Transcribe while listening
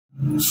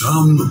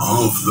Some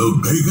of the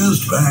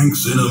biggest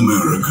banks in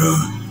America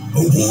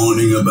are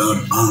warning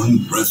about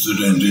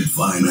unprecedented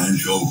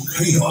financial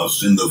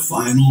chaos in the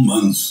final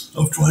months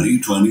of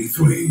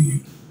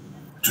 2023.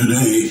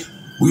 Today,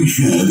 we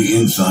share the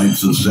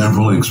insights of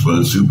several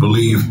experts who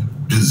believe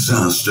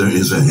disaster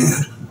is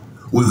ahead,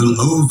 with an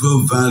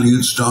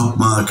overvalued stock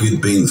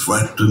market being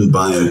threatened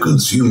by a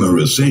consumer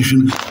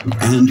recession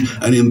and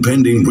an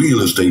impending real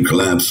estate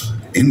collapse,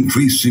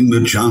 increasing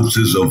the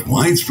chances of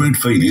widespread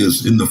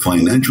failures in the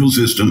financial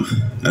system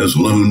as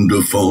loan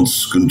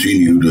defaults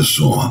continue to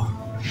soar.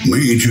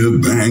 Major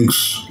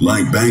banks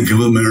like Bank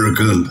of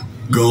America,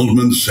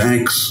 Goldman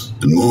Sachs,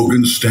 and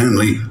Morgan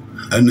Stanley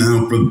are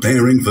now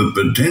preparing for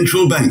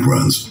potential bank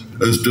runs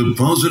as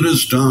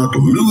depositors start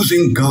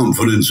losing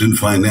confidence in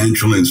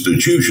financial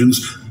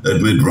institutions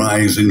amid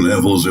rising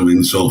levels of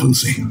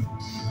insolvency.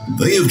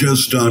 They have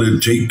just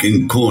started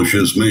taking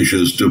cautious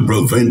measures to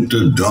prevent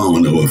a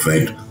domino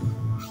effect.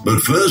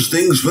 But first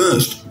things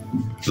first,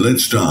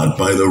 let's start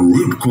by the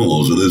root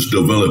cause of this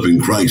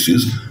developing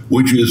crisis,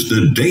 which is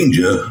the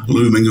danger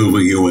looming over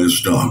U.S.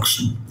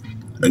 stocks.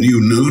 A new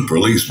note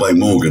released by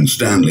Morgan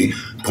Stanley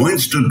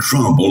points to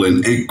trouble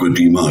in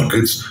equity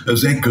markets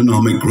as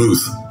economic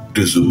growth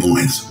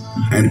disappoints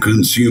and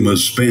consumer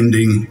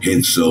spending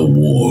hits a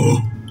wall.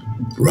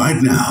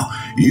 Right now,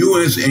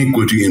 U.S.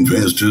 equity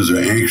investors are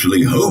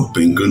actually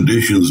hoping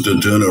conditions to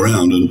turn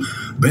around and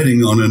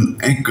betting on an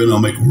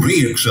economic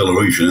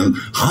re-acceleration and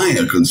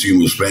higher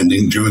consumer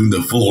spending during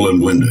the fall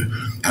and winter.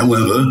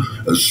 However,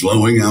 a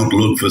slowing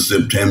outlook for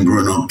September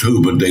and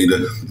October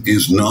data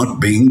is not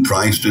being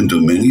priced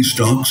into many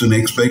stocks and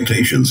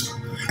expectations,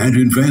 and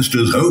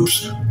investors'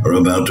 hopes are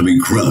about to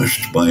be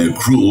crushed by a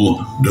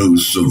cruel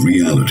dose of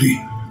reality,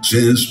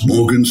 says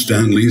Morgan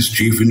Stanley's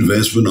Chief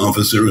Investment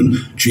Officer and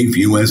Chief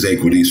U.S.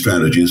 Equity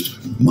Strategist,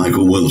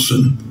 Michael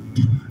Wilson.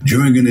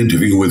 During an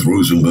interview with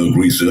Rosenberg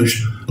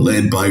Research,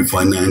 led by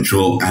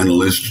financial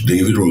analyst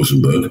David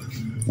Rosenberg,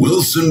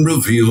 Wilson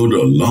revealed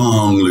a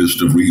long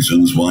list of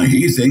reasons why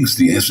he thinks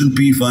the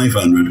S&P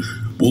 500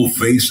 will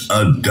face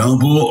a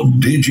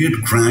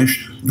double-digit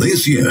crash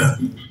this year.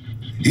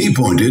 He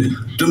pointed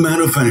to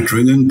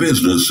manufacturing and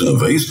business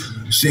surveys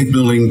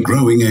signaling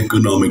growing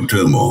economic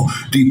turmoil,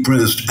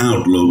 depressed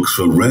outlooks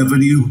for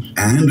revenue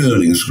and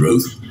earnings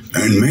growth,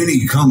 and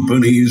many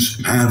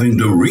companies having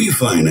to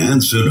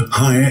refinance at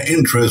higher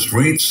interest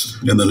rates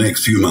in the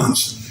next few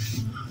months.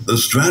 The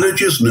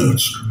strategist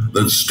notes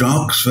that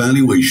stocks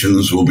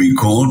valuations will be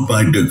caught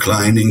by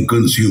declining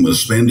consumer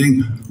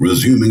spending,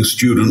 resuming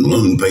student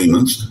loan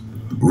payments,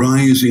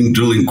 rising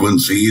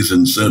delinquencies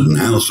in certain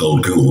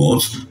household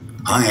cohorts,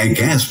 higher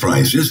gas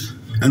prices,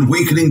 and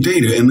weakening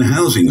data in the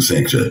housing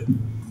sector.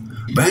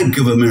 Bank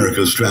of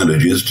America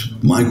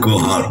strategist Michael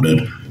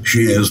Hartnett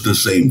shares the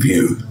same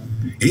view.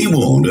 He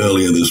warned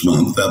earlier this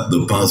month that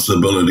the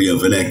possibility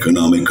of an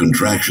economic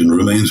contraction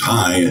remains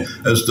high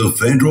as the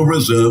Federal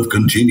Reserve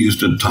continues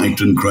to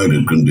tighten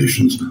credit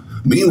conditions.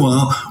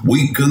 Meanwhile,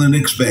 weaker than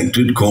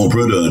expected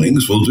corporate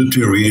earnings will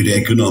deteriorate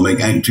economic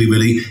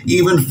activity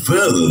even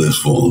further this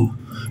fall.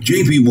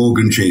 JP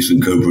Morgan Chase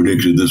 & Co.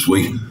 predicted this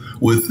week,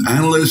 with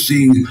analysts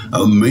seeing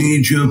a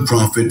major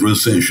profit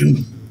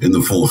recession in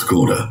the fourth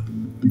quarter.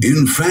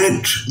 In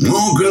fact,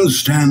 Morgan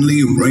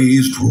Stanley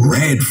raised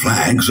red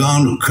flags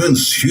on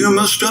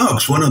consumer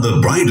stocks, one of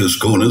the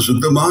brightest corners of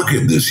the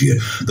market this year.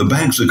 The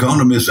bank's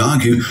economists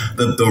argue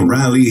that the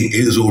rally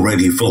is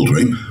already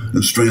faltering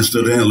and stress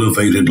that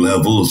elevated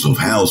levels of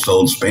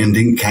household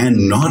spending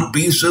cannot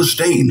be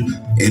sustained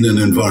in an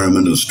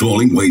environment of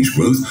stalling wage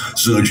growth,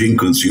 surging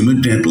consumer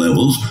debt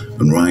levels,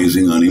 and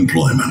rising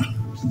unemployment.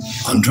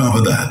 On top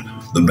of that,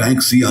 the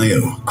bank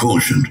CIO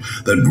cautioned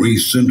that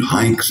recent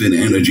hikes in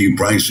energy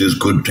prices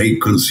could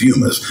take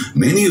consumers,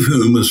 many of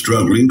whom are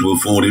struggling to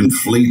afford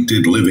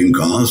inflated living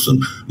costs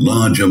and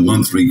larger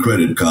monthly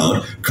credit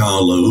card,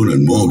 car loan,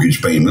 and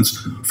mortgage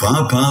payments,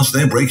 far past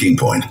their breaking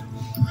point.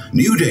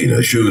 New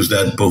data shows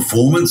that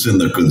performance in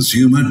the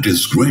consumer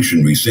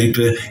discretionary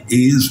sector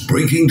is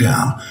breaking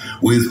down,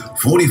 with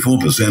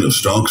 44% of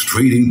stocks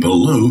trading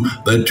below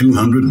their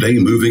 200-day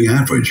moving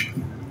average.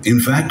 In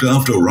fact,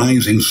 after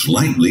rising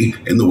slightly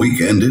in the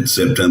week ended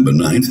September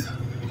 9th,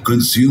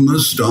 consumer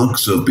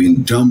stocks have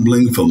been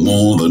tumbling for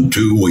more than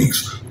 2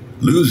 weeks,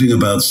 losing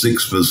about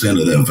 6%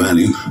 of their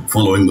value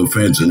following the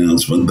Fed's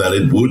announcement that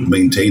it would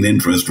maintain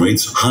interest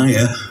rates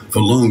higher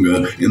for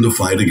longer in the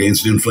fight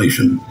against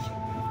inflation.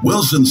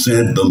 Wilson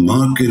said the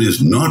market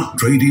is not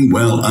trading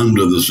well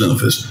under the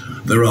surface.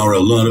 There are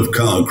a lot of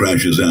car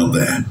crashes out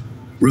there,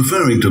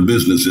 referring to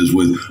businesses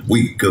with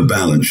weaker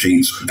balance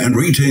sheets and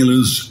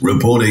retailers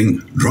reporting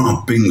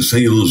dropping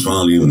sales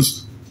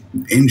volumes.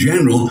 In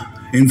general,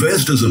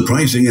 investors are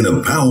pricing in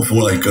a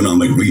powerful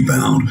economic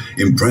rebound,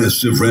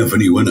 impressive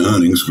revenue and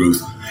earnings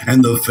growth,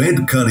 and the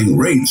Fed cutting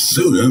rates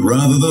sooner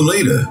rather than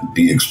later,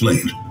 he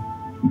explained.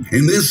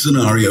 In this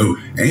scenario,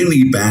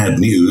 any bad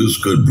news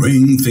could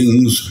bring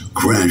things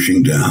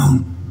crashing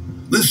down.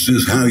 This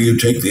is how you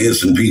take the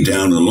S&P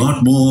down a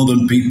lot more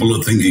than people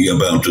are thinking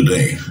about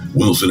today,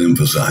 Wilson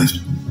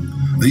emphasized.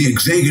 The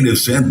executive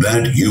said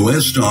that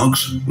U.S.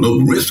 stocks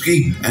look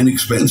risky and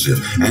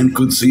expensive and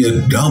could see a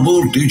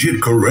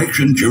double-digit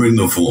correction during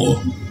the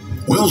fall.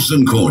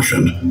 Wilson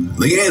cautioned,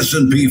 the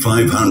S&P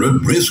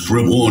 500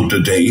 risk-reward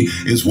today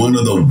is one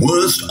of the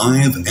worst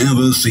I've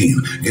ever seen,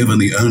 given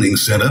the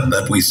earnings setup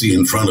that we see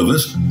in front of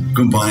us,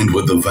 combined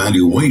with the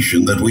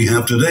valuation that we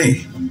have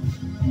today.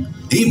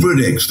 He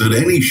predicts that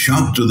any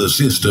shock to the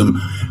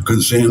system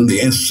could send the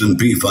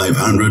S&P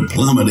 500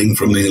 plummeting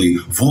from nearly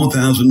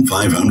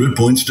 4,500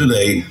 points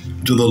today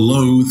to the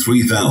low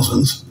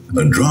 3,000s,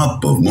 a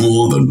drop of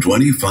more than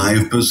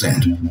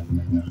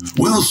 25%.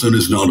 Wilson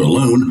is not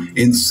alone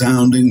in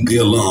sounding the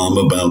alarm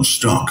about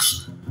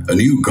stocks. A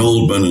new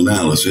Goldman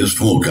analysis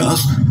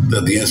forecasts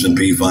that the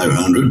S&P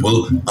 500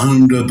 will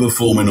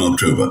underperform in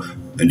October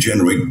and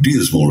generate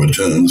dismal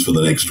returns for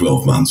the next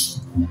 12 months.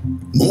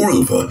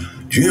 Moreover,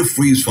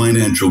 Jefferies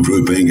Financial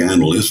Grouping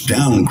analysts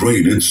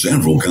downgraded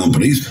several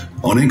companies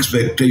on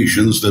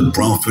expectations that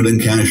profit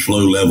and cash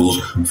flow levels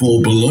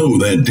fall below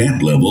their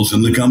debt levels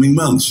in the coming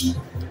months.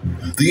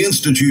 The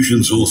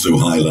institutions also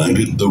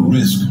highlighted the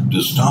risk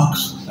to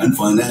stocks and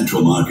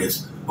financial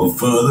markets of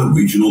further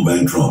regional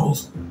bank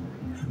troubles.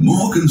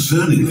 More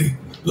concerningly,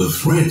 the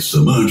threats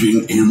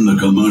emerging in the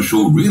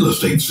commercial real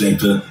estate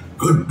sector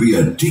could be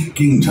a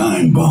ticking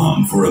time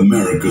bomb for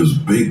America's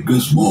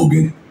biggest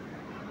mortgage.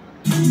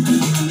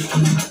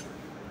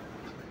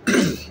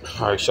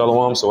 All right,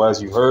 Shalom. So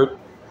as you heard,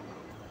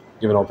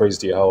 giving all praise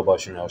to Yahweh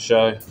Bashim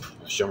Al-Shai,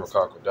 Shem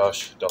Rakak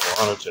Kadash, double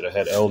honor to the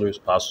head elders,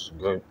 apostles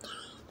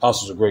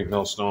of great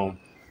millstone.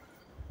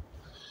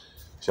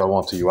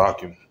 Shalom to you,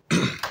 Akim,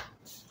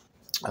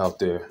 out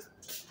there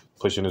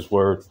pushing his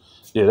word.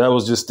 Yeah, that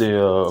was just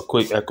a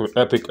quick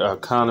epic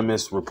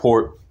Economist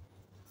report.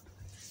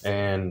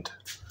 And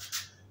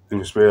through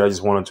the spirit, I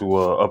just wanted to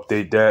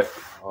update that.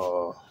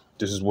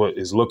 This is what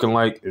it's looking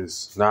like.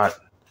 It's not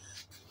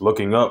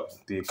looking up.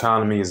 The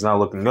economy is not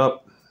looking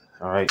up.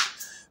 All right.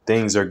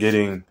 Things are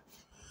getting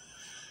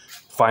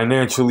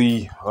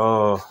financially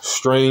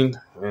strained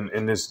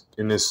in this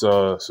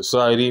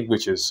society,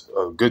 which is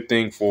a good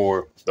thing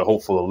for the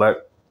hopeful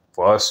elect,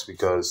 for us,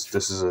 because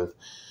this is a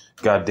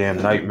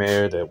goddamn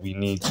nightmare that we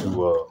need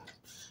to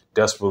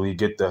desperately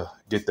get the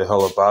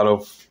hell up out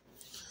of.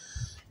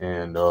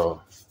 And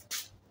I'll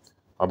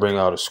bring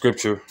out a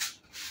scripture.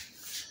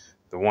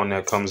 The one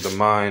that comes to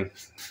mind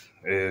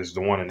is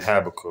the one in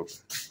Habakkuk.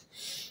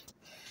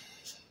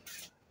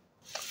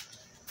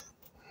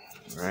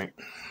 All right.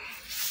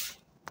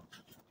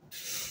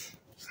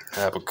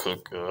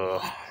 Habakkuk,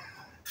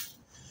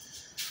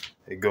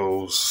 it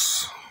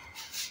goes,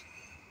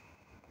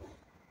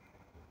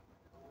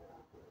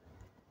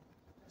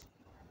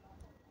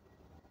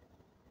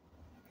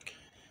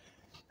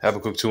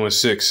 Habakkuk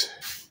 2:6.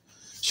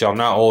 Shall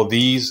not all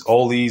these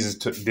is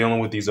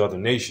dealing with these other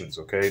nations,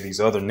 okay? These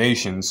other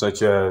nations,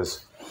 such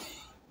as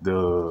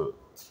the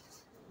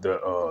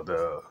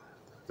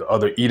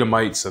other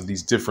Edomites of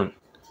these different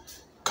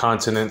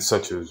continents,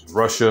 such as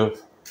Russia.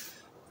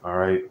 All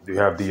right, you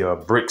have the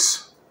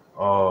BRICS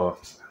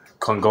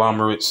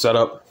conglomerate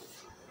setup.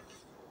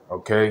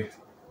 Okay,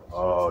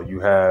 you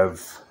have,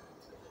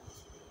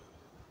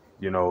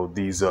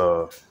 these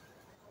other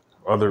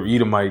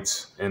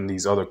Edomites in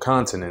these other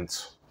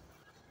continents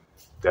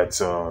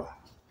that's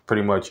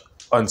pretty much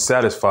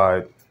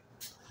unsatisfied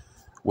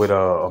with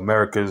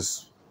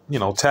America's,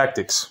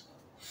 tactics.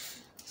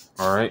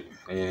 All right.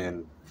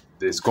 And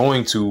it's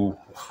going to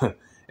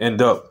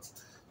end up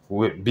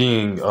with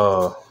being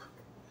a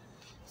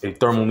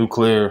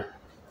thermonuclear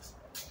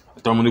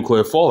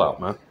fallout,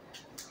 man.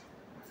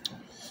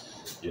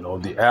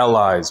 The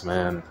allies,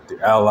 man, the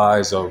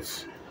allies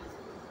of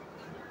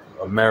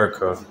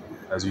America.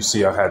 As you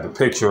see, I had the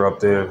picture up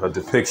there, a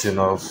depiction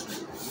of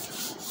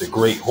the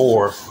great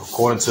whore,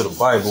 according to the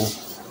Bible,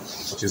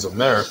 which is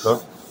America,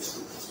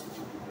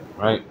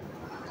 right?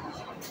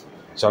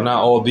 Shall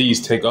not all these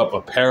take up a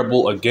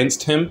parable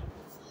against him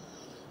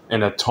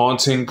and a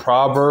taunting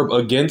proverb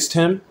against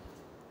him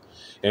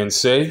and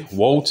say,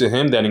 woe to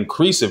him that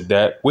increaseth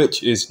that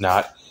which is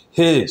not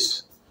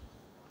his.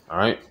 All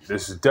right.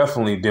 This is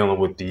definitely dealing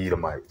with the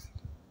Edomite.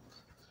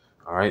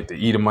 All right.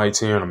 The Edomites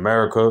here in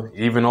America,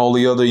 even all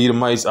the other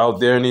Edomites out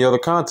there in the other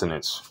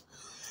continents,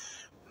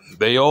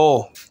 they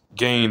all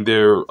gained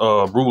their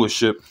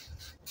rulership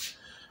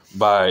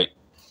by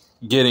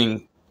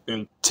getting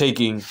and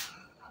taking,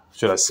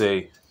 should I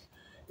say,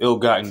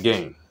 ill-gotten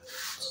gain.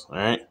 All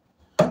right.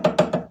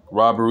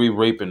 Robbery,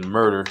 rape, and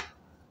murder.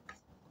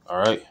 All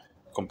right.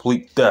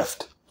 Complete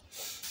theft.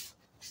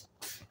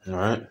 All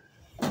right.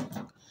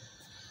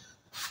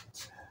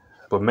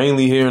 But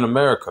mainly here in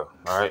America.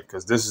 All right.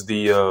 Because this is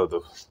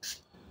the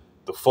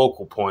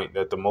focal point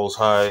that the Most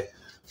High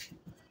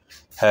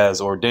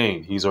has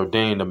ordained. He's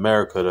ordained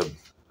America to.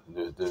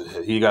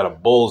 He got a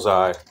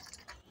bullseye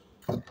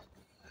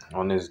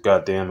on this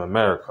goddamn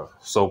America,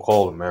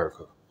 so-called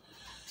America.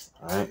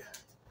 All right.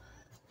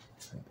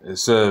 It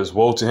says,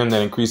 woe to him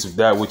that increaseth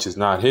that which is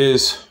not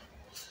his.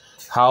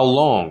 How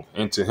long?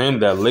 And to him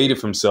that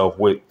ladeth himself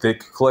with thick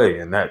clay.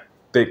 And that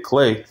thick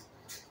clay,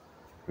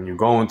 when you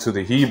go into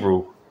the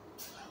Hebrew,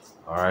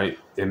 all right,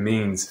 it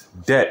means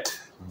debt,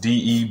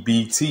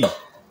 D-E-B-T.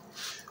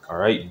 All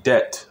right,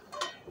 debt.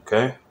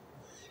 Okay,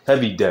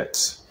 heavy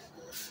debts.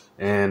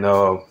 And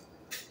the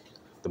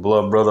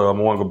blood brother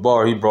Amon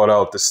Gabar, he brought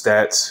out the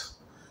stats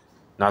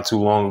not too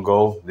long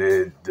ago.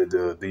 The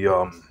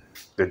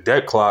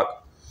debt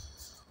clock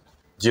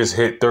just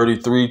hit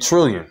 33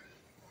 trillion.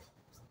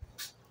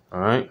 All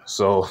right,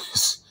 so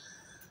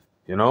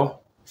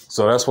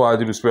so that's why I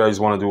do the spirit. I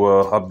just want to do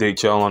a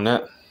update y'all on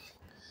that.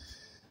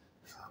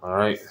 All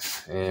right,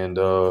 and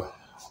well,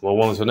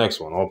 on to the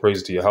next one. All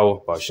praise to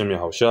Yahweh, Ba'Shem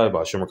Yahushai,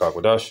 Ba'Shem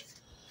Rakakwadash.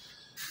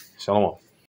 Shalom.